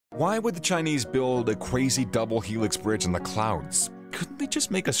Why would the Chinese build a crazy double helix bridge in the clouds? Couldn't they just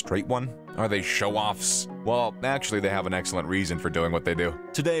make a straight one? Are they show-offs? Well, actually, they have an excellent reason for doing what they do.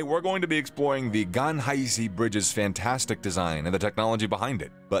 Today, we're going to be exploring the Ganhaisi Bridge's fantastic design and the technology behind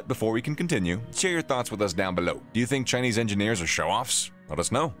it. But before we can continue, share your thoughts with us down below. Do you think Chinese engineers are show-offs? Let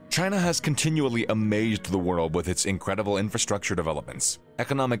us know. China has continually amazed the world with its incredible infrastructure developments.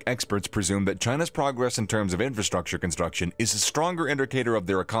 Economic experts presume that China's progress in terms of infrastructure construction is a stronger indicator of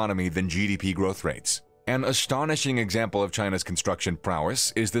their economy than GDP growth rates. An astonishing example of China's construction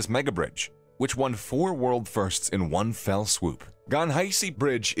prowess is this megabridge, which won 4 world firsts in one fell swoop. Ganhaisi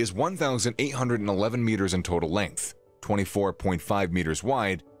Bridge is 1,811 meters in total length, 24.5 meters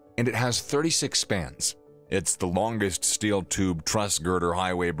wide, and it has 36 spans. It's the longest steel tube truss girder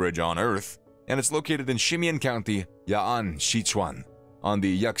highway bridge on Earth, and it's located in Shimian County, Ya'an, Sichuan, on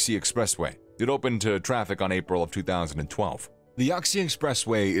the Yaxi Expressway. It opened to traffic on April of 2012. The Yaxi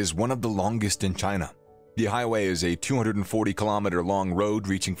Expressway is one of the longest in China. The highway is a 240-kilometer-long road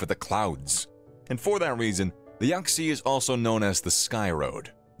reaching for the clouds. And for that reason, the Yaxi is also known as the Sky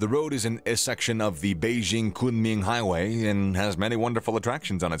Road. The road is a section of the Beijing-Kunming Highway and has many wonderful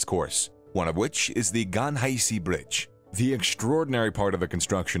attractions on its course, one of which is the Ganhaisi Bridge. The extraordinary part of the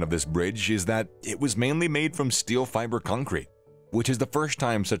construction of this bridge is that it was mainly made from steel fiber concrete, which is the first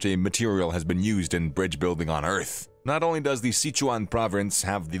time such a material has been used in bridge building on Earth. Not only does the Sichuan province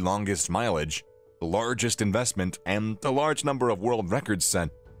have the longest mileage, the largest investment, and a large number of world records set,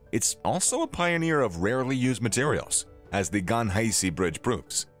 it's also a pioneer of rarely used materials, as the Ganhaisi Bridge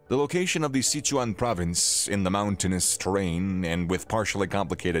proves. The location of the Sichuan province in the mountainous terrain and with partially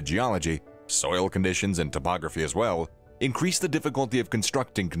complicated geology, soil conditions, and topography as well, increase the difficulty of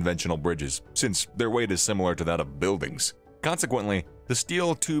constructing conventional bridges, since their weight is similar to that of buildings. Consequently, the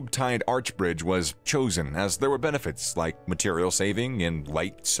steel tube-tied arch bridge was chosen as there were benefits like material saving and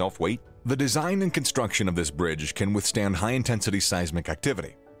light self-weight. The design and construction of this bridge can withstand high-intensity seismic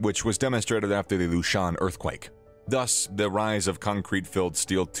activity, which was demonstrated after the Lushan earthquake. Thus, the rise of concrete-filled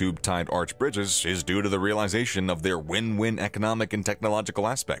steel tube-tied arch bridges is due to the realization of their win-win economic and technological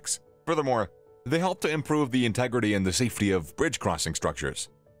aspects. Furthermore, they help to improve the integrity and the safety of bridge crossing structures.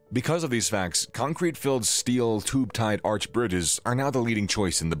 Because of these facts, concrete-filled steel tube-tied arch bridges are now the leading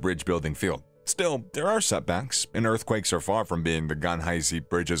choice in the bridge building field. Still, there are setbacks, and earthquakes are far from being the Ganhaisi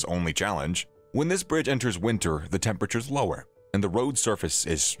Bridge's only challenge. When this bridge enters winter, the temperature's lower, and the road surface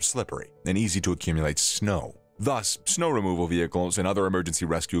is slippery and easy to accumulate snow. Thus, snow removal vehicles and other emergency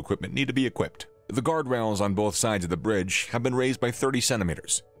rescue equipment need to be equipped. The guardrails on both sides of the bridge have been raised by 30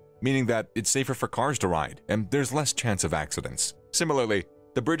 centimeters, meaning that it's safer for cars to ride, and there's less chance of accidents. Similarly,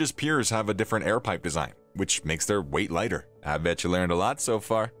 the bridge's piers have a different air pipe design, which makes their weight lighter. I bet you learned a lot so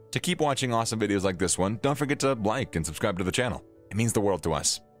far. To keep watching awesome videos like this one, don't forget to like and subscribe to the channel. It means the world to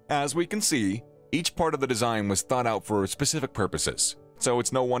us. As we can see, each part of the design was thought out for specific purposes, so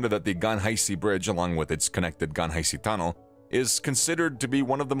it's no wonder that the Ganhaisi Bridge, along with its connected Ganhaisi Tunnel, is considered to be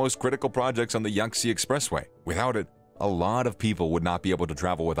one of the most critical projects on the Yaxi Expressway. Without it, a lot of people would not be able to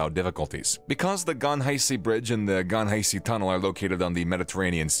travel without difficulties. Because the Ganhaisi Bridge and the Ganhaisi Tunnel are located on the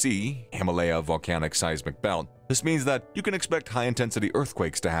Mediterranean Sea, Himalaya volcanic seismic belt, this means that you can expect high-intensity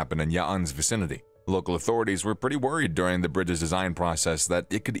earthquakes to happen in Ya'an's vicinity. Local authorities were pretty worried during the bridge's design process that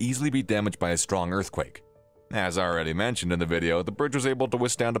it could easily be damaged by a strong earthquake. As already mentioned in the video, the bridge was able to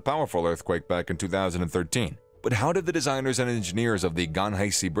withstand a powerful earthquake back in 2013. But how did the designers and engineers of the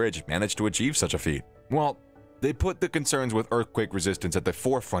Ganhaisi Bridge manage to achieve such a feat? Well, they put the concerns with earthquake resistance at the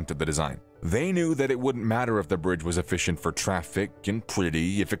forefront of the design. They knew that it wouldn't matter if the bridge was efficient for traffic and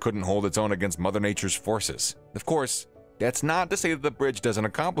pretty if it couldn't hold its own against Mother Nature's forces. Of course, that's not to say that the bridge doesn't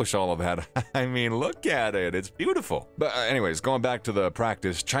accomplish all of that. I mean, look at it, it's beautiful. But anyways, going back to the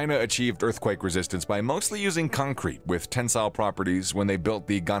practice, China achieved earthquake resistance by mostly using concrete with tensile properties when they built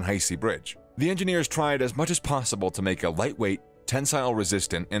the Ganhaisi Bridge. The engineers tried as much as possible to make a lightweight,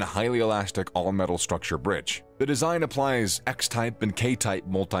 tensile-resistant, and highly elastic all-metal structure bridge. The design applies X-type and K-type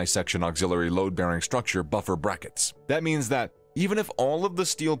multi-section auxiliary load-bearing structure buffer brackets. That means that even if all of the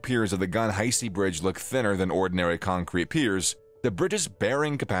steel piers of the Ganhaisi Bridge look thinner than ordinary concrete piers, the bridge's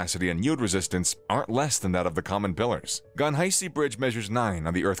bearing capacity and yield resistance aren't less than that of the common pillars. Ganhaisi Bridge measures 9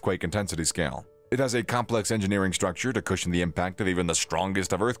 on the earthquake intensity scale. It has a complex engineering structure to cushion the impact of even the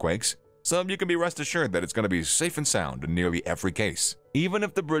strongest of earthquakes, so you can be rest assured that it's going to be safe and sound in nearly every case. Even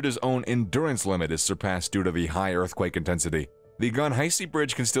if the bridge's own endurance limit is surpassed due to the high earthquake intensity, the Ganhaisi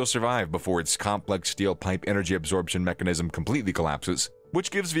Bridge can still survive before its complex steel pipe energy absorption mechanism completely collapses, which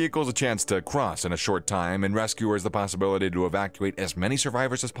gives vehicles a chance to cross in a short time and rescuers the possibility to evacuate as many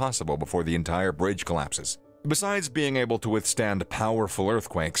survivors as possible before the entire bridge collapses. Besides being able to withstand powerful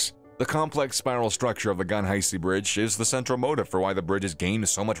earthquakes, the complex spiral structure of the Ganheisi Bridge is the central motive for why the bridge has gained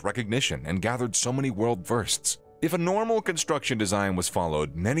so much recognition and gathered so many world firsts. If a normal construction design was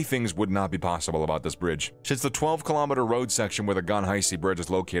followed, many things would not be possible about this bridge. Since the 12-kilometer road section where the Ganheisi Bridge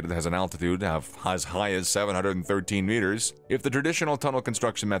is located has an altitude of as high as 713 meters, if the traditional tunnel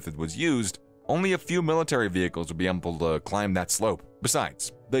construction method was used, only a few military vehicles would be able to climb that slope.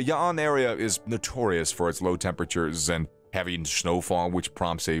 Besides, the Ya'an area is notorious for its low temperatures and heavy snowfall, which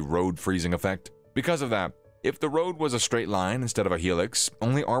prompts a road freezing effect. Because of that, if the road was a straight line instead of a helix,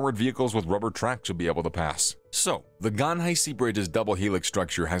 only armored vehicles with rubber tracks would be able to pass. So, the Ganheisi Bridge's double helix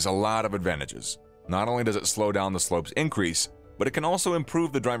structure has a lot of advantages. Not only does it slow down the slope's increase, but it can also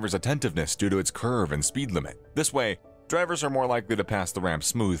improve the driver's attentiveness due to its curve and speed limit. This way, drivers are more likely to pass the ramp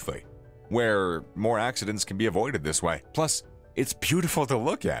smoothly, where more accidents can be avoided this way. Plus, it's beautiful to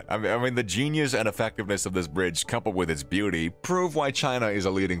look at. I mean, the genius and effectiveness of this bridge, coupled with its beauty, prove why China is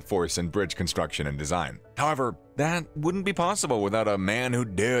a leading force in bridge construction and design. However, that wouldn't be possible without a man who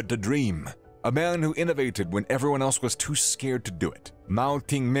dared to dream. A man who innovated when everyone else was too scared to do it. Mao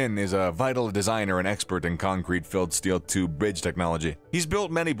Tingmin is a vital designer and expert in concrete-filled steel tube bridge technology. He's built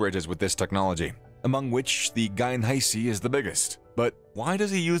many bridges with this technology, among which the Ganheisi is the biggest. But why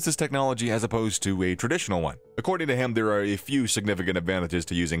does he use this technology as opposed to a traditional one? According to him, there are a few significant advantages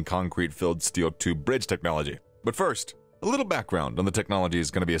to using concrete-filled steel tube bridge technology. But first, a little background on the technology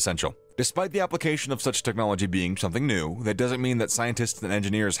is going to be essential. Despite the application of such technology being something new, that doesn't mean that scientists and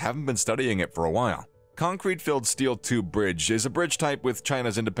engineers haven't been studying it for a while. Concrete-filled steel tube bridge is a bridge type with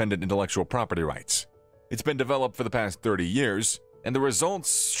China's independent intellectual property rights. It's been developed for the past 30 years, and the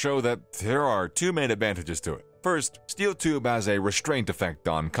results show that there are two main advantages to it. First, steel tube has a restraint effect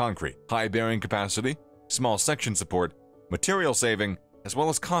on concrete, high bearing capacity, small section support, material saving, as well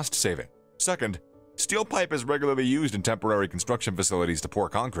as cost saving. Second, steel pipe is regularly used in temporary construction facilities to pour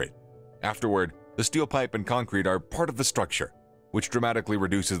concrete. Afterward, the steel pipe and concrete are part of the structure, which dramatically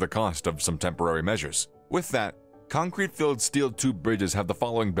reduces the cost of some temporary measures. With that, concrete-filled steel tube bridges have the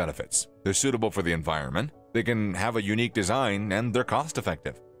following benefits. They're suitable for the environment, they can have a unique design, and they're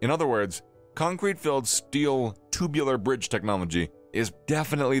cost-effective. In other words, concrete-filled steel tubular bridge technology is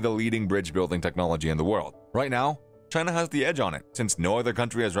definitely the leading bridge building technology in the world. Right now, China has the edge on it, since no other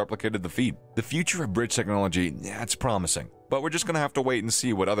country has replicated the feat. The future of bridge technology, it's promising, but we're just going to have to wait and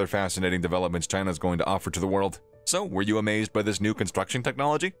see what other fascinating developments China is going to offer to the world. So, were you amazed by this new construction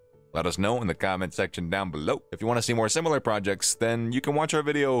technology? Let us know in the comment section down below. If you want to see more similar projects, then you can watch our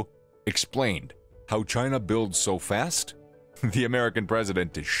video, Explained: How China Builds So Fast? The American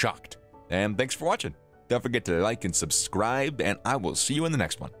president is shocked. And thanks for watching. Don't forget to like and subscribe, and I will see you in the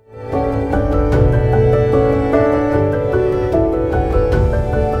next one.